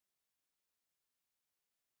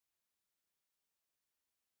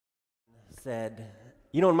said,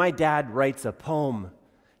 when my dad writes a poem,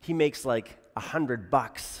 he makes like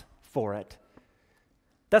 $100 for it.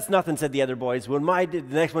 That's nothing, said the other boys. The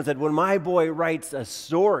next one said, when my boy writes a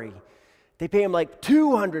story, they pay him like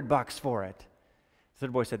 $200 for it. The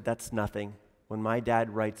third boy said, that's nothing. When my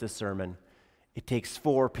dad writes a sermon, it takes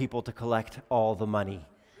 4 people to collect all the money.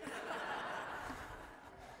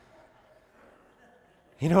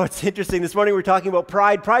 It's interesting. This morning we're talking about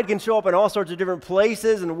pride. Pride can show up in all sorts of different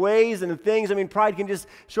places and ways and things. Pride can just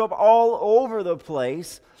show up all over the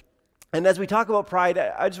place. And as we talk about pride,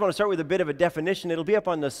 I just want to start with a bit of a definition. It'll be up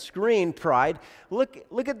on the screen, pride. Look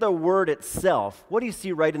at the word itself. What do you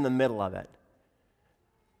see right in the middle of it?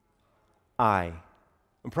 I.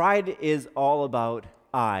 And pride is all about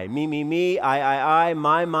I. Me, I,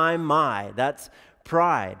 my. That's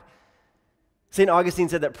pride. St. Augustine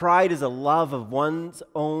said that pride is a love of one's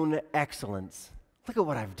own excellence. Look at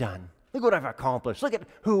what I've done. Look what I've accomplished. Look at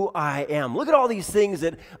who I am. Look at all these things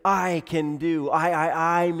that I can do.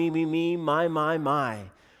 I, me, my.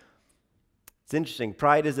 It's interesting.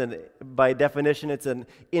 Pride is, by definition, it's an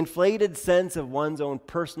inflated sense of one's own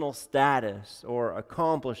personal status or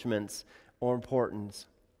accomplishments or importance.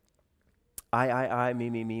 I,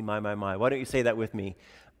 me, my. Why don't you say that with me?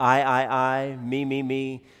 I,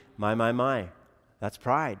 me, my. That's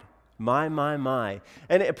pride. My.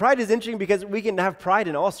 And pride is interesting because we can have pride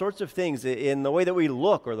in all sorts of things, in the way that we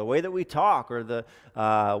look or the way that we talk or the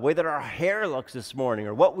way that our hair looks this morning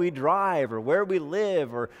or what we drive or where we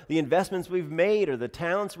live or the investments we've made or the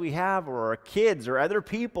talents we have or our kids or other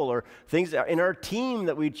people or things in our team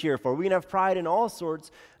that we cheer for. We can have pride in all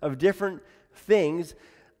sorts of different things.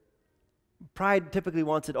 Pride typically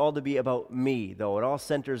wants it all to be about me, though. It all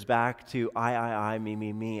centers back to I,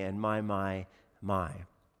 me, and my.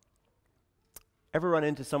 Ever run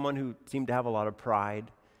into someone who seemed to have a lot of pride?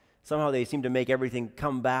 Somehow they seem to make everything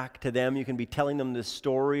come back to them. You can be telling them this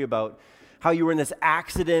story about how you were in this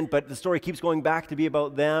accident, but the story keeps going back to be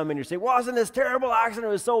about them, and you're saying, wasn't this terrible accident?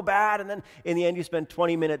 It was so bad. And then in the end, you spend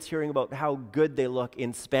 20 minutes hearing about how good they look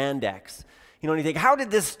in spandex. And you think, how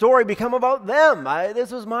did this story become about them?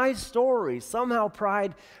 This was my story. Somehow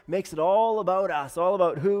pride makes it all about us, all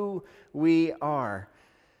about who we are.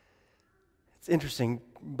 It's interesting.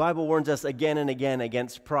 The Bible warns us again and again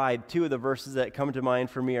against pride. 2 of the verses that come to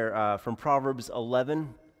mind for me are from Proverbs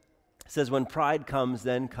 11. It says, when pride comes,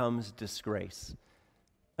 then comes disgrace.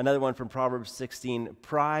 Another one from Proverbs 16,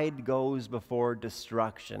 pride goes before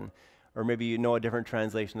destruction. Or maybe you know a different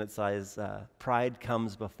translation that says, pride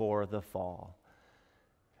comes before the fall.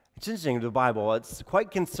 It's interesting, the Bible, it's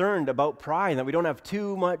quite concerned about pride, that we don't have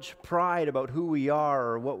too much pride about who we are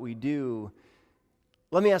or what we do.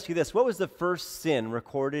 Let me ask you this. What was the first sin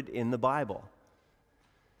recorded in the Bible?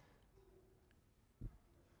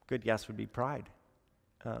 Good guess would be pride.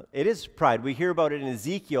 It is pride. We hear about it in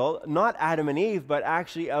Ezekiel, not Adam and Eve, but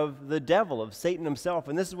actually of the devil, of Satan himself.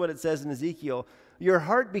 And this is what it says in Ezekiel. Your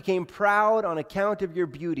heart became proud on account of your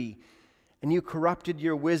beauty, and you corrupted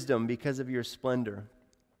your wisdom because of your splendor.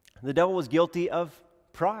 The devil was guilty of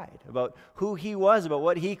pride, about who he was, about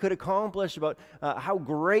what he could accomplish, about how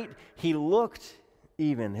great he looked,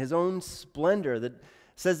 even his own splendor, that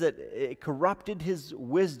says that it corrupted his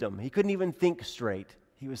wisdom. He couldn't even think straight.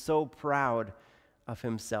 He was so proud of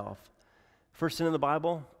himself. First sin in the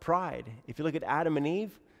Bible, pride. If you look at Adam and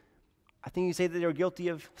Eve, I think you say that they were guilty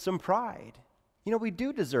of some pride. We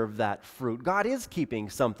do deserve that fruit. God is keeping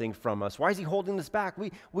something from us. Why is he holding us back?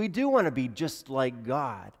 We do want to be just like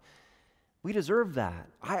God. We deserve that.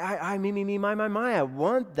 I, me, my. I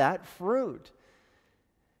want that fruit.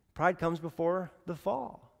 Pride comes before the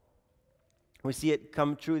fall. We see it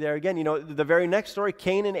come true there again. The very next story,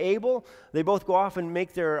 Cain and Abel, they both go off and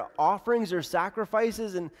make their offerings or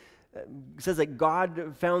sacrifices, and it says that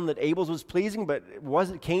God found that Abel's was pleasing, but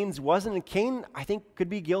Cain's wasn't. And Cain, I think, could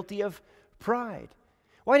be guilty of pride.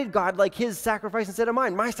 Why did God like his sacrifice instead of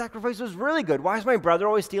mine? My sacrifice was really good. Why is my brother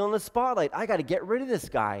always stealing the spotlight? I got to get rid of this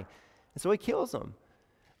guy. And so he kills him.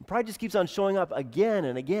 Pride just keeps on showing up again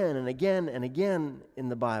and again and again and again in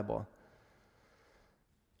the Bible.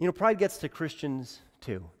 Pride gets to Christians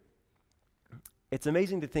too. It's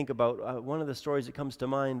amazing to think about. One of the stories that comes to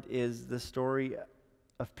mind is the story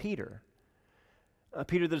of Peter.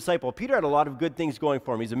 Peter the disciple. Peter had a lot of good things going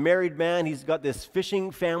for him. He's a married man. He's got this fishing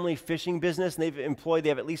business, and they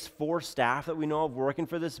have at least 4 staff that we know of working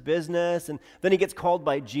for this business. And then he gets called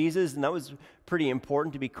by Jesus, and that was pretty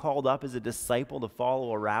important, to be called up as a disciple to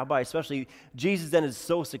follow a rabbi. Especially Jesus then is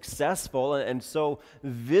so successful and so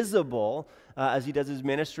visible as he does his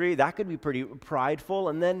ministry. That could be pretty prideful.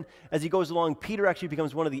 And then as he goes along, Peter actually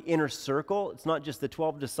becomes one of the inner circle. It's not just the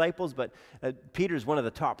 12 disciples, but Peter's one of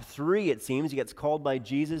the top 3, it seems. He gets called by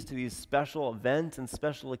Jesus to these special events and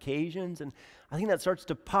special occasions. And I think that starts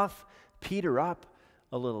to puff Peter up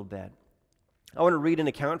a little bit. I want to read an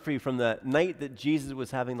account for you from the night that Jesus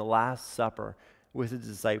was having the Last Supper with his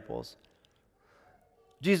disciples.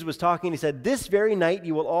 Jesus was talking, he said, "This very night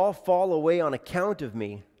you will all fall away on account of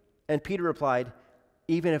me." And Peter replied,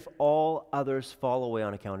 "Even if all others fall away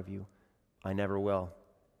on account of you, I never will."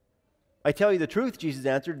 "I tell you the truth," Jesus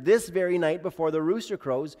answered, "this very night before the rooster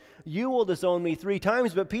crows, you will disown me 3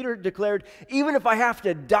 times. But Peter declared, "Even if I have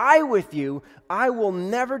to die with you, I will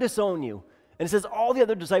never disown you." And it says all the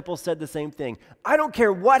other disciples said the same thing. "I don't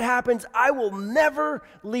care what happens, I will never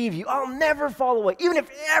leave you. I'll never fall away. Even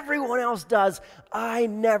if everyone else does, I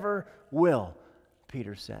never will,"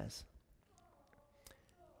 Peter says.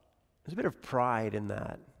 There's a bit of pride in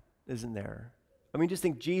that, isn't there? I mean, just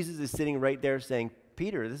think Jesus is sitting right there saying,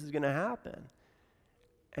 "Peter, this is going to happen."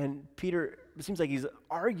 And Peter, it seems like he's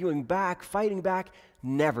arguing back, fighting back.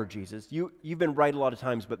 "Never, Jesus. You've been right a lot of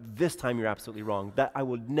times, but this time you're absolutely wrong. That I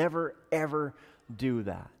would never, ever do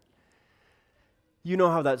that." You know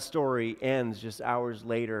how that story ends just hours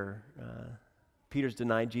later. Peter's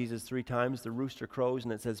denied Jesus 3 times. The rooster crows,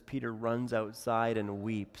 and it says Peter runs outside and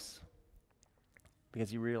weeps because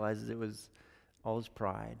he realizes it was all his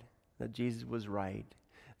pride, that Jesus was right,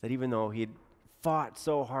 that even though he'd fought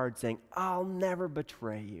so hard saying, "I'll never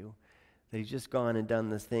betray you," that he's just gone and done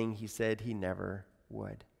this thing he said he never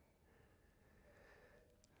would.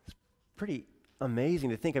 It's pretty amazing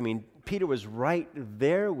to think. I mean, Peter was right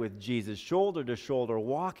there with Jesus, shoulder to shoulder,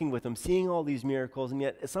 walking with him, seeing all these miracles, and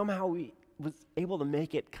yet somehow he was able to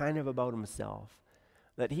make it kind of about himself,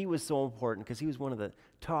 that he was so important because he was one of the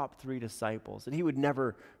top 3 disciples, that he would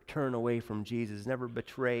never turn away from Jesus, never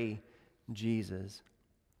betray Jesus.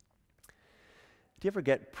 Do you ever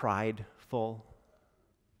get prideful?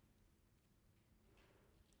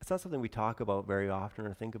 It's not something we talk about very often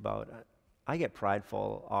or think about. I get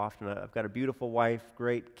prideful often. I've got a beautiful wife,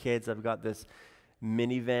 great kids. I've got this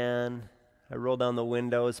minivan. I roll down the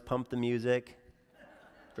windows, pump the music,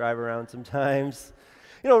 drive around sometimes.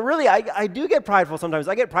 You know, really, I do get prideful sometimes.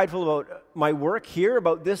 I get prideful about my work here,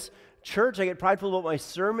 about this church. I get prideful about my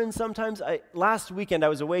sermons sometimes. Last weekend I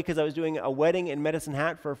was away because I was doing a wedding in Medicine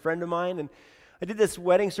Hat for a friend of mine, and I did this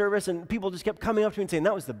wedding service, and people just kept coming up to me and saying,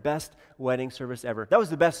 "That was the best wedding service ever. That was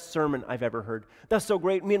the best sermon I've ever heard. That's so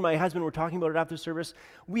great." Me and my husband were talking about it after service.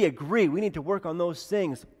 We agree. We need to work on those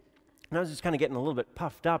things. And I was just kind of getting a little bit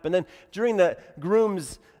puffed up. And then during the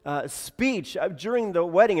groom's speech, during the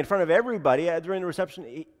wedding, in front of everybody, during the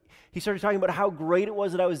reception, he started talking about how great it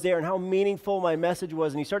was that I was there and how meaningful my message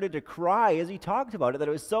was. And he started to cry as he talked about it, that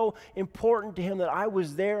it was so important to him that I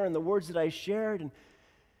was there and the words that I shared. And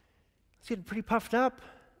I was getting pretty puffed up,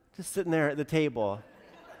 just sitting there at the table.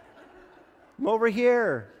 I'm over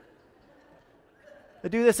here. I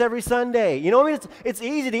do this every Sunday. You know, I mean, it's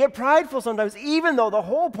easy to get prideful sometimes, even though the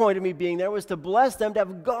whole point of me being there was to bless them, to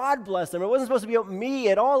have God bless them. It wasn't supposed to be about me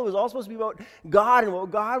at all. It was all supposed to be about God and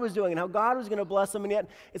what God was doing and how God was going to bless them. And yet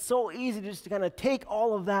it's so easy just to kind of take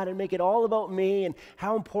all of that and make it all about me and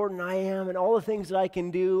how important I am and all the things that I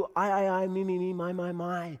can do. I, me,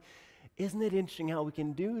 my. Isn't it interesting how we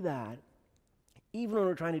can do that, even when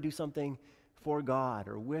we're trying to do something for God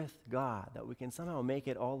or with God, that we can somehow make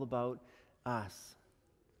it all about us?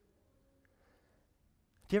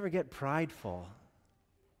 Do you ever get prideful?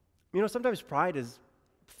 You know, sometimes pride is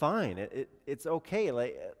fine. It's okay.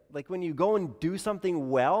 Like when you go and do something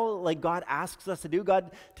well, like God asks us to do,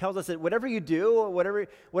 God tells us that whatever you do,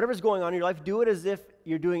 whatever's going on in your life, do it as if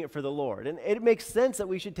you're doing it for the Lord. And it makes sense that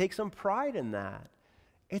we should take some pride in that.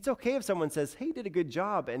 It's okay if someone says, "Hey, you did a good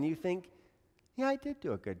job," and you think, "Yeah, I did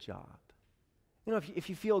do a good job." You know, if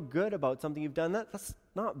you feel good about something you've done, that's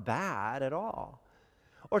not bad at all.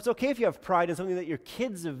 Or it's okay if you have pride in something that your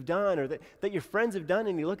kids have done or that your friends have done,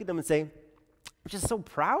 and you look at them and say, "I'm just so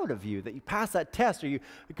proud of you that you passed that test, or you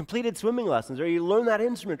completed swimming lessons, or you learned that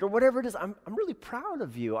instrument, or whatever it is. I'm really proud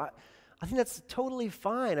of you." I think that's totally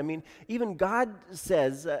fine. I mean, even God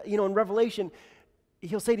says, in Revelation,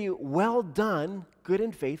 He'll say to you, "Well done, good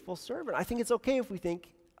and faithful servant." I think it's okay if we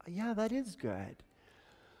think, "Yeah, that is good."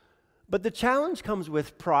 But the challenge comes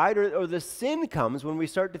with pride, or the sin comes when we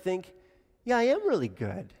start to think, "Yeah, I am really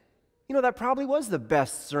good. You know, that probably was the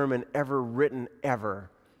best sermon ever written ever.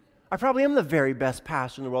 I probably am the very best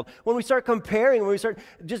pastor in the world." When we start comparing, when we start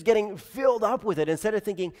just getting filled up with it, instead of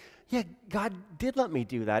thinking, "Yeah, God did let me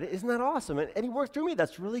do that. Isn't that awesome? And He worked through me.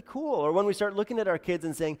 That's really cool." Or when we start looking at our kids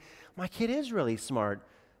and saying, "My kid is really smart.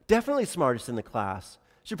 Definitely smartest in the class.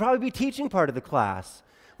 Should probably be teaching part of the class.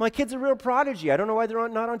 My kid's a real prodigy. I don't know why they're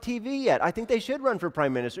not on TV yet. I think they should run for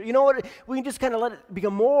prime minister. You know what? We can just kind of let it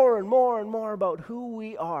become more and more and more about who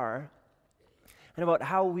we are and about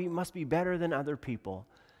how we must be better than other people.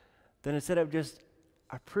 Then instead of just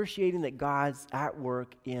appreciating that God's at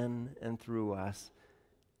work in and through us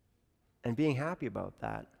and being happy about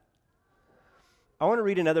that. I want to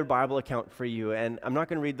read another Bible account for you, and I'm not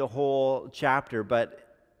going to read the whole chapter, but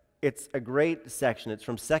it's a great section. It's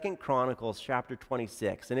from 2 Chronicles chapter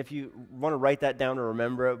 26. And if you want to write that down or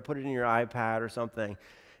remember it, put it in your iPad or something.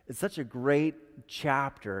 It's such a great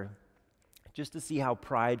chapter just to see how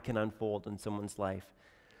pride can unfold in someone's life.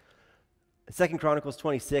 2 Chronicles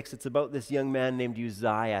 26, it's about this young man named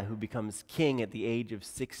Uzziah who becomes king at the age of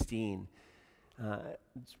 16.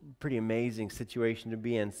 It's a pretty amazing situation to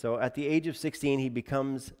be in. So at the age of 16, he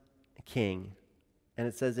becomes king. And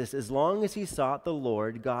it says this, as long as he sought the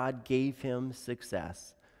Lord, God gave him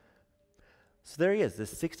success. So there he is,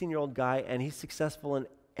 this 16-year-old guy, and he's successful in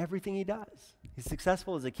everything he does. He's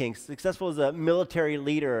successful as a king, successful as a military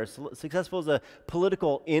leader, successful as a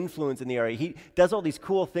political influence in the area. He does all these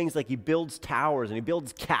cool things like he builds towers and he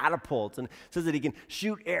builds catapults and says that he can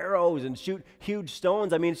shoot arrows and shoot huge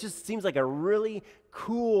stones. I mean, it just seems like a really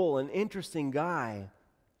cool and interesting guy.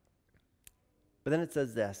 But then it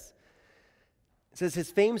says this. It says,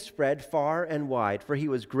 his fame spread far and wide, for he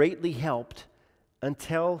was greatly helped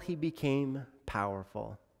until he became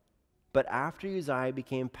powerful. But after Uzziah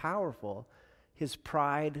became powerful, his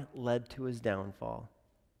pride led to his downfall.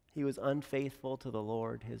 He was unfaithful to the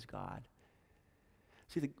Lord his God.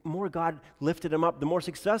 See, the more God lifted him up, the more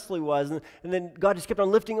successful he was. And then God just kept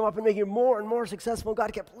on lifting him up and making him more and more successful. And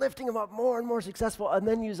God kept lifting him up more and more successful. And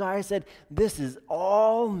then Uzziah said, this is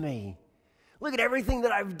all me. Look at everything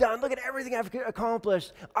that I've done. Look at everything I've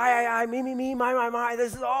accomplished. I, me, my.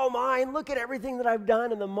 This is all mine. Look at everything that I've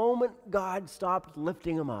done. And the moment God stopped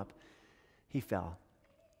lifting him up, he fell.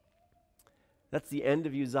 That's the end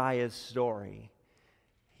of Uzziah's story.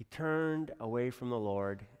 He turned away from the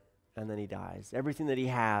Lord, and then he dies. Everything that he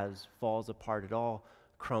has falls apart. It all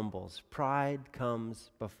crumbles. Pride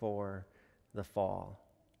comes before the fall.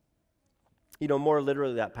 You know, more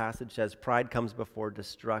literally, that passage says pride comes before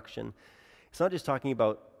destruction. It's not just talking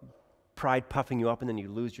about pride puffing you up and then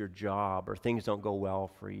you lose your job or things don't go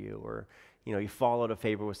well for you or, you know, you fall out of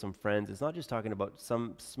favor with some friends. It's not just talking about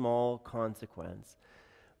some small consequence,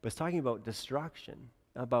 but it's talking about destruction,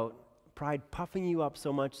 about pride puffing you up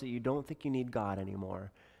so much that you don't think you need God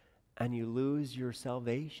anymore and you lose your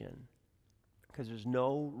salvation because there's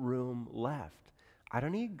no room left. I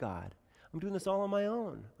don't need God. I'm doing this all on my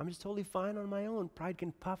own. I'm just totally fine on my own. Pride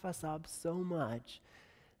can puff us up so much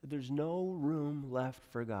that there's no room left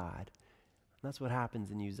for God. And that's what happens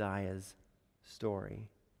in Uzziah's story.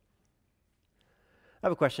 I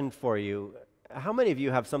have a question for you. How many of you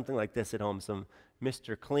have something like this at home? Some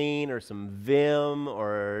Mr. Clean or some Vim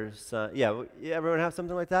or some, everyone have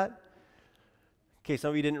something like that? Okay, some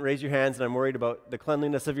of you didn't raise your hands and I'm worried about the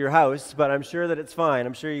cleanliness of your house, but I'm sure that it's fine.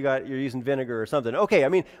 I'm sure you're using vinegar or something. Okay, I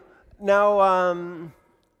mean, now,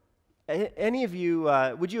 any of you,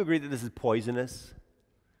 would you agree that this is poisonous?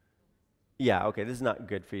 Yeah, okay, this is not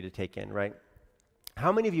good for you to take in, right?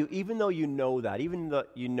 How many of you, even though you know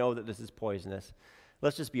that this is poisonous,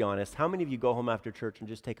 let's just be honest, how many of you go home after church and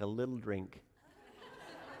just take a little drink?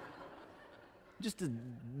 Just to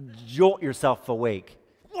jolt yourself awake.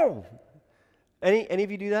 Whoa! Any of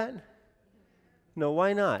you do that? No,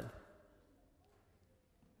 why not?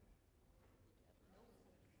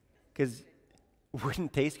 Because it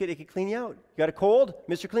wouldn't taste good, it could clean you out. You got a cold?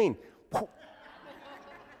 Mr. Clean.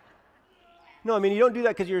 No, I mean, you don't do that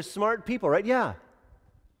because you're smart people, right? Yeah.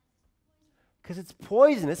 Because it's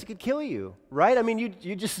poisonous. It could kill you, right? I mean,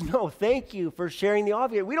 you just know, thank you for sharing the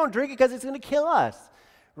obvious. We don't drink it because it's going to kill us,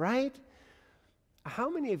 right? How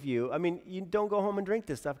many of you, I mean, you don't go home and drink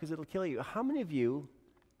this stuff because it'll kill you. How many of you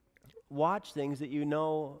watch things that you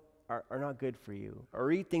know are not good for you,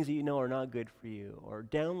 or eat things that you know are not good for you, or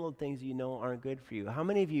download things that you know aren't good for you? How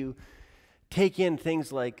many of you take in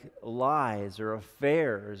things like lies or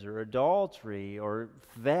affairs or adultery or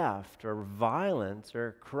theft or violence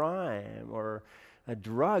or crime or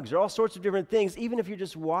drugs or all sorts of different things, even if you're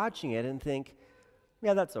just watching it and think,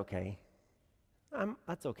 yeah, that's okay.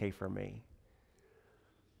 That's okay for me.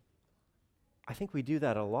 I think we do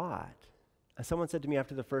that a lot. Someone said to me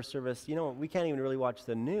after the first service, you know, we can't even really watch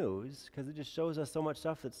the news because it just shows us so much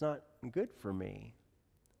stuff that's not good for me.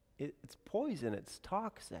 It's poison. It's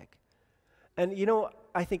toxic. And, you know,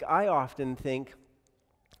 I often think,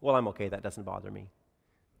 well, I'm okay. That doesn't bother me.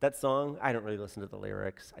 That song, I don't really listen to the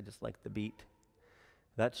lyrics. I just like the beat.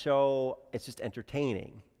 That show, it's just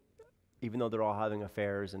entertaining, even though they're all having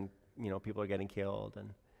affairs and, people are getting killed.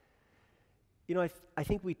 And, I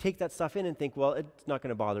think we take that stuff in and think, well, it's not going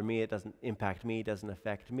to bother me. It doesn't impact me. It doesn't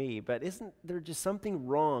affect me. But isn't there just something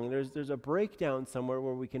wrong? There's a breakdown somewhere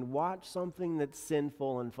where we can watch something that's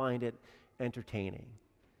sinful and find it entertaining.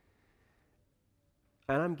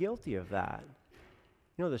 And I'm guilty of that.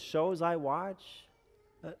 The shows I watch,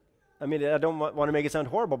 I don't want to make it sound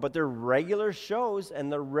horrible, but they're regular shows,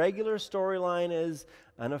 and the regular storyline is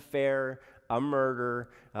an affair, a murder,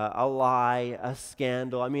 a lie, a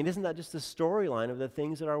scandal. Isn't that just the storyline of the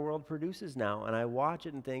things that our world produces now? And I watch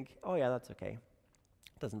it and think, oh yeah, that's okay.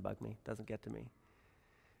 It doesn't bug me, it doesn't get to me.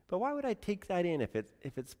 But why would I take that in if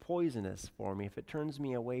it's poisonous for me, if it turns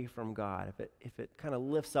me away from God, if it kind of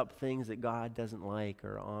lifts up things that God doesn't like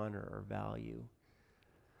or honor or value?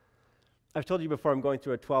 I've told you before, I'm going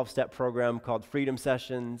through a 12-step program called Freedom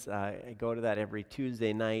Sessions. I go to that every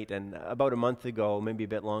Tuesday night, and about a month ago, maybe a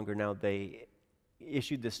bit longer now, they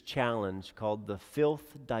issued this challenge called the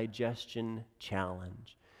Filth Digestion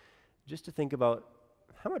Challenge. Just to think about,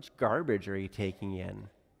 how much garbage are you taking in?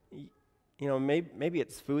 Maybe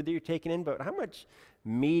it's food that you're taking in, but how much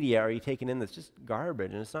media are you taking in that's just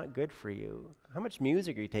garbage and it's not good for you? How much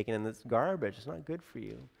music are you taking in that's garbage? It's not good for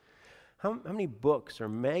you. How many books or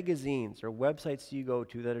magazines or websites do you go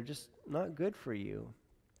to that are just not good for you?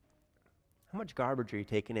 How much garbage are you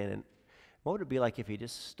taking in? And what would it be like if you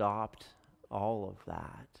just stopped all of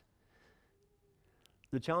that?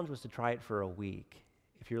 The challenge was to try it for a week.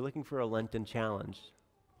 If you're looking for a Lenten challenge,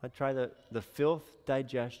 I'd try the Filth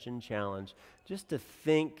Digestion Challenge, just to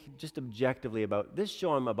think, just objectively about this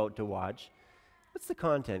show I'm about to watch. What's the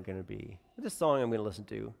content going to be? What's the song I'm going to listen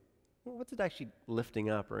to? What's it actually lifting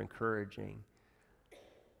up or encouraging?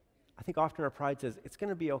 I think often our pride says, it's going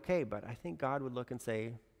to be okay, but I think God would look and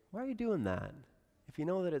say, why are you doing that? If you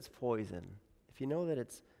know that it's poison, if you know that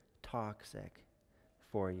it's toxic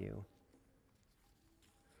for you.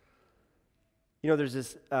 There's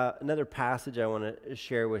this another passage I want to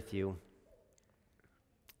share with you.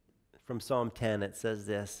 From Psalm 10, it says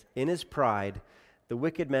this, "In his pride, the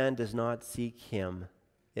wicked man does not seek him.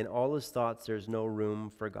 In all his thoughts, there's no room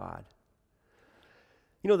for God."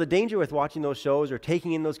 The danger with watching those shows or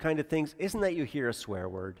taking in those kind of things isn't that you hear a swear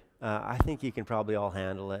word. I think you can probably all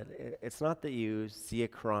handle it. It's not that you see a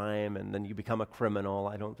crime and then you become a criminal.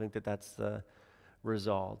 I don't think that that's the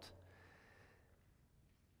result.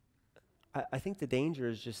 I think the danger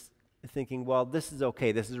is just thinking, well, this is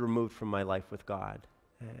okay. This is removed from my life with God.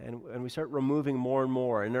 And we start removing more and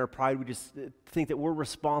more. And in our pride, we just think that we're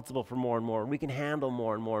responsible for more and more. And we can handle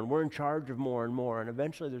more and more. And we're in charge of more and more. And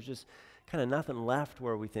eventually there's just kind of nothing left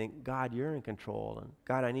where we think, God, you're in control. And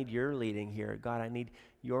God, I need your leading here. God, I need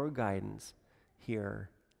your guidance here.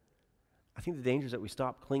 I think the danger is that we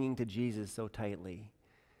stop clinging to Jesus so tightly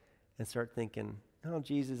and start thinking, oh,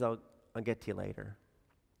 Jesus, I'll get to you later.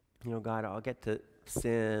 God, I'll get to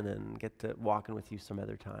sin and get to walking with you some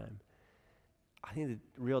other time. I think the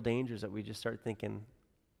real danger is that we just start thinking,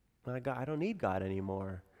 well, God, I don't need God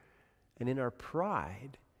anymore. And in our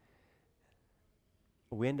pride,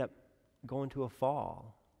 we end up going to a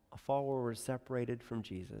fall where we're separated from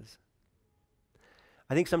Jesus.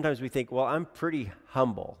 I think sometimes we think, well, I'm pretty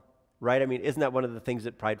humble, right? Isn't that one of the things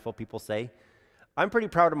that prideful people say? I'm pretty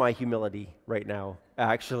proud of my humility right now,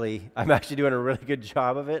 actually. I'm actually doing a really good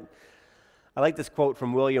job of it. I like this quote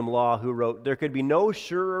from William Law, who wrote, "There could be no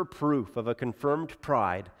surer proof of a confirmed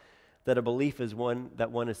pride that a belief is one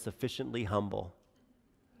is sufficiently humble."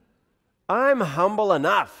 I'm humble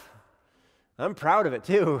enough. I'm proud of it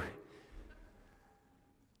too.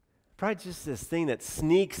 Pride's just this thing that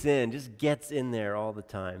sneaks in, just gets in there all the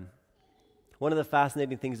time. One of the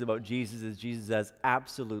fascinating things about Jesus is Jesus has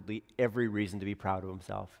absolutely every reason to be proud of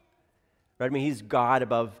himself. Right? He's God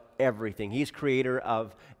above everything. He's creator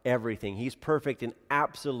of everything. He's perfect in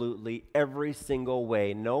absolutely every single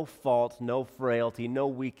way. No fault, no frailty, no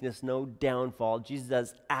weakness, no downfall. Jesus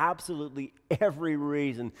has absolutely every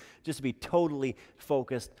reason just to be totally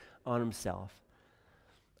focused on himself.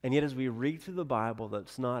 And yet as we read through the Bible,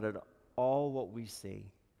 that's not at all what we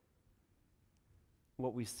see.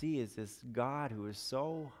 What we see is this God who is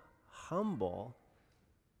so humble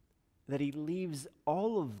that he leaves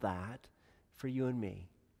all of that for you and me.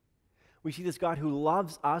 We see this God who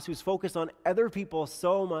loves us, who's focused on other people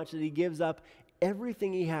so much that he gives up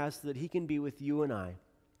everything he has so that he can be with you and I,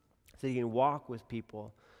 so he can walk with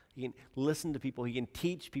people, he can listen to people, he can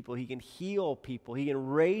teach people, he can heal people, he can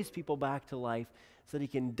raise people back to life so that he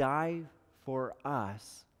can die for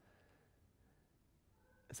us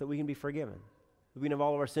so that we can be forgiven. We can have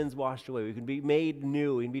all of our sins washed away. We can be made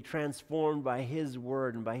new. We can be transformed by His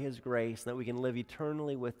word and by His grace, and that we can live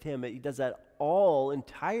eternally with Him. He does that all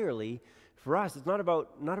entirely for us. It's not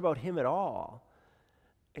about Him at all.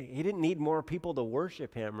 He didn't need more people to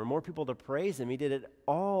worship Him or more people to praise Him. He did it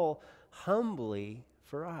all humbly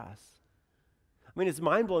for us. I mean, it's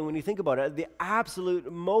mind-blowing when you think about it. The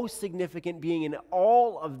absolute most significant being in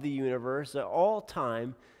all of the universe at all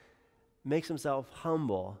time makes Himself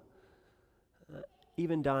humble,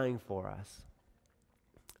 even dying for us.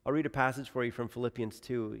 I'll read a passage for you from Philippians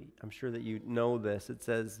 2. I'm sure that you know this. It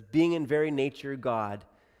says, being in very nature God,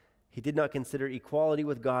 He did not consider equality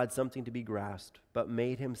with God something to be grasped, but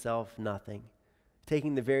made Himself nothing,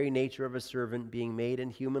 taking the very nature of a servant, being made in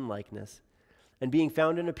human likeness. And being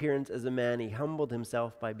found in appearance as a man, He humbled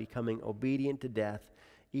Himself by becoming obedient to death,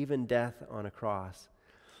 even death on a cross.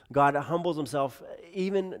 God humbles Himself,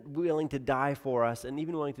 even willing to die for us, and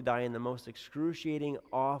even willing to die in the most excruciating,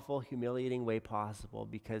 awful, humiliating way possible,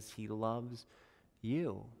 because He loves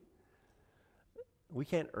you. We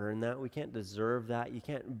can't earn that. We can't deserve that. You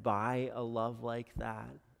can't buy a love like that.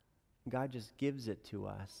 God just gives it to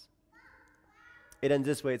us. It ends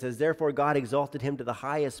this way. It says, therefore God exalted Him to the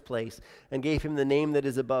highest place and gave Him the name that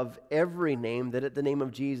is above every name, that at the name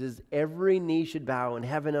of Jesus every knee should bow in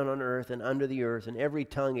heaven and on earth and under the earth, and every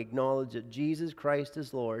tongue acknowledge that Jesus Christ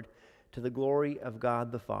is Lord, to the glory of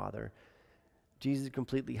God the Father. Jesus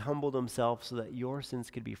completely humbled Himself so that your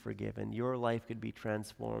sins could be forgiven, your life could be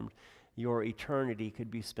transformed, your eternity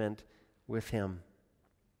could be spent with Him.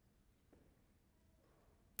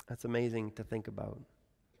 That's amazing to think about.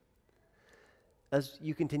 As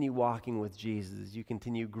you continue walking with Jesus, as you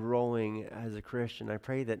continue growing as a Christian, I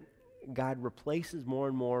pray that God replaces more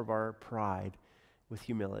and more of our pride with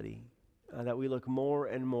humility, that we look more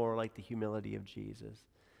and more like the humility of Jesus.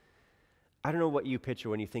 I don't know what you picture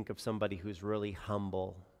when you think of somebody who's really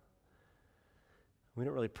humble. We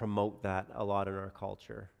don't really promote that a lot in our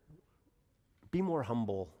culture. Be more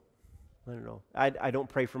humble. I don't know. I don't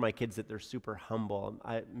pray for my kids that they're super humble.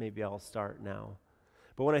 Maybe I'll start now.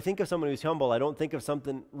 But when I think of someone who's humble, I don't think of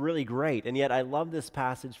something really great. And yet I love this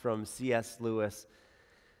passage from C.S. Lewis.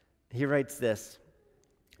 He writes this,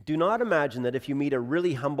 do not imagine that if you meet a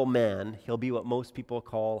really humble man, he'll be what most people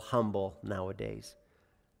call humble nowadays.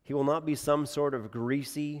 He will not be some sort of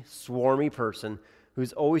greasy, swarmy person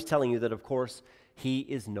who's always telling you that, of course, he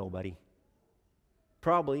is nobody.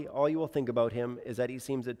 Probably all you will think about him is that he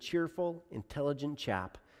seems a cheerful, intelligent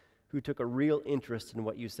chap who took a real interest in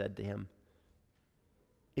what you said to him.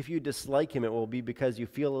 If you dislike him, it will be because you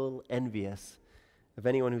feel a little envious of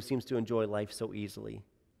anyone who seems to enjoy life so easily.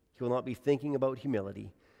 He will not be thinking about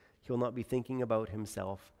humility. He will not be thinking about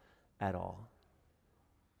himself at all.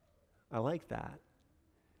 I like that.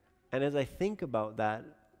 And as I think about that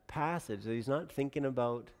passage, that he's not thinking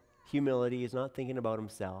about humility, he's not thinking about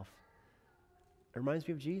himself, it reminds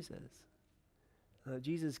me of Jesus.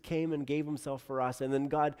 Jesus came and gave Himself for us, and then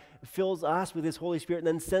God fills us with His Holy Spirit and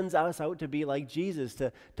then sends us out to be like Jesus,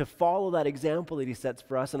 to follow that example that He sets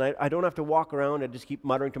for us. And I don't have to walk around and just keep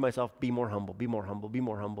muttering to myself, be more humble, be more humble, be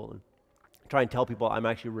more humble, and try and tell people I'm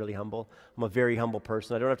actually really humble. I'm a very humble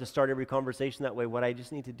person. I don't have to start every conversation that way. What I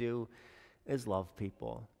just need to do is love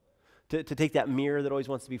people. To take that mirror that always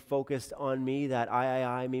wants to be focused on me, that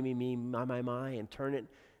I, me, my, and turn it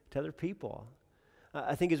to other people.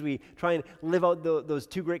 I think as we try and live out those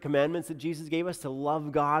two great commandments that Jesus gave us, to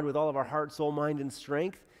love God with all of our heart, soul, mind, and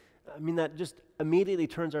strength, I mean, that just immediately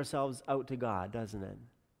turns ourselves out to God, doesn't it?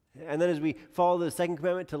 And then as we follow the second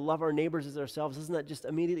commandment to love our neighbors as ourselves, doesn't that just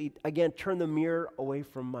immediately, again, turn the mirror away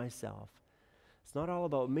from myself? It's not all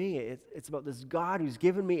about me. It's about this God who's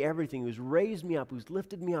given me everything, who's raised me up, who's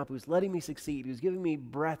lifted me up, who's letting me succeed, who's giving me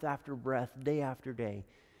breath after breath, day after day.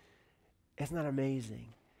 Isn't that amazing?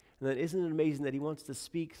 And that isn't it amazing that He wants to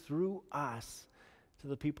speak through us to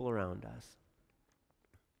the people around us?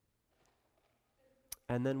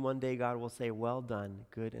 And then one day God will say, well done,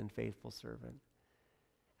 good and faithful servant.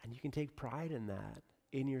 And you can take pride in that,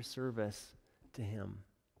 in your service to Him.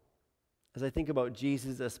 As I think about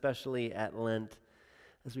Jesus, especially at Lent,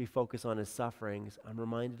 as we focus on His sufferings, I'm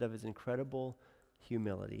reminded of His incredible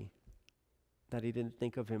humility, that He didn't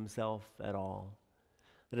think of Himself at all.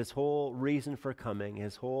 That His whole reason for coming,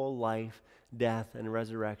 His whole life, death, and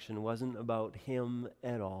resurrection wasn't about Him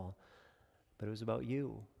at all, but it was about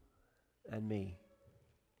you and me.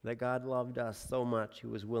 That God loved us so much, He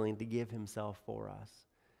was willing to give Himself for us.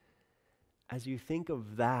 As you think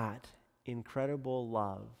of that incredible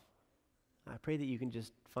love, I pray that you can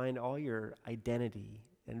just find all your identity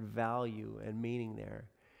and value and meaning there.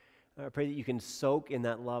 I pray that you can soak in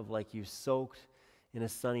that love like you soaked in a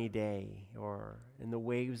sunny day or in the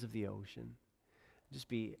waves of the ocean. Just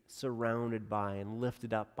be surrounded by and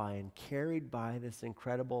lifted up by and carried by this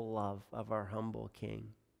incredible love of our humble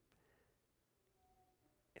King.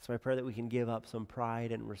 It's my prayer that we can give up some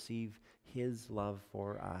pride and receive his love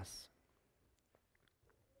for us.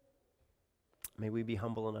 May we be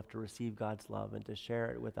humble enough to receive God's love and to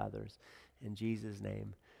share it with others. In Jesus'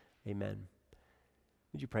 name, amen.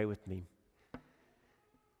 Would you pray with me?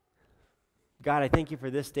 God, I thank you for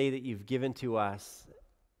this day that you've given to us,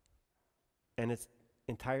 and it's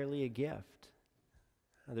entirely a gift.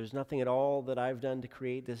 There's nothing at all that I've done to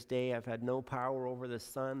create this day. I've had no power over the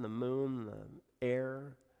sun, the moon, the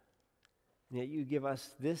air, and yet you give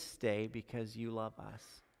us this day because you love us.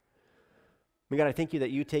 God, I thank you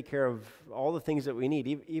that you take care of all the things that we need.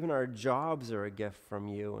 Even our jobs are a gift from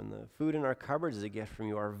you, and the food in our cupboards is a gift from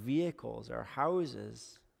you. Our vehicles, our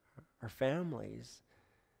houses, our families.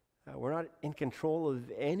 We're not in control of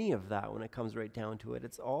any of that when it comes right down to it.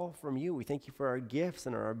 It's all from you. We thank you for our gifts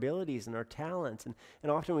and our abilities and our talents. And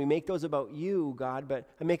often we make those about you, God, but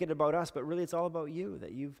I make it about us, but really it's all about you,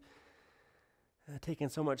 that you've taken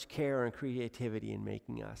so much care and creativity in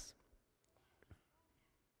making us.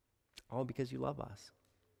 All because you love us.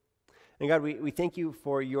 And God, we thank you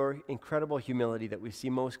for your incredible humility that we see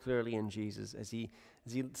most clearly in Jesus as he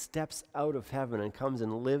steps out of heaven and comes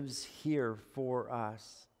and lives here for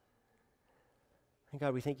us. And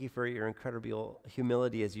God, we thank you for your incredible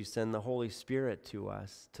humility as you send the Holy Spirit to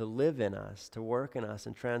us, to live in us, to work in us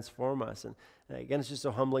and transform us. And again, it's just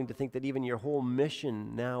so humbling to think that even your whole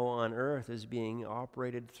mission now on earth is being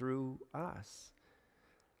operated through us.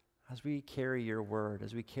 As we carry your word,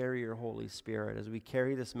 as we carry your Holy Spirit, as we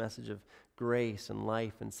carry this message of grace and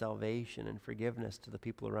life and salvation and forgiveness to the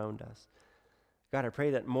people around us. God, I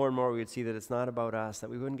pray that more and more we would see that it's not about us, that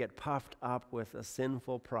we wouldn't get puffed up with a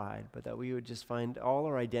sinful pride, but that we would just find all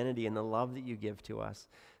our identity in the love that you give to us,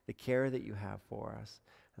 the care that you have for us,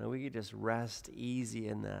 and that we could just rest easy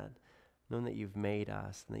in that, knowing that you've made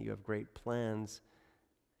us and that you have great plans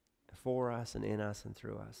for us and in us and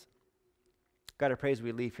through us. God, I pray as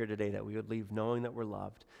we leave here today that we would leave knowing that we're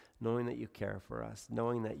loved, knowing that you care for us,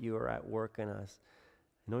 knowing that you are at work in us,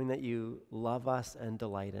 knowing that you love us and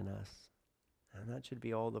delight in us. And that should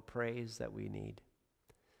be all the praise that we need.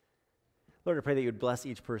 Lord, I pray that you would bless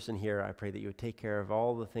each person here. I pray that you would take care of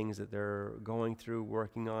all the things that they're going through,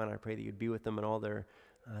 working on. I pray that you'd be with them in all their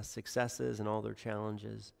successes and all their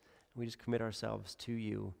challenges. We just commit ourselves to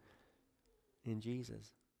you in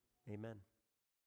Jesus. Amen.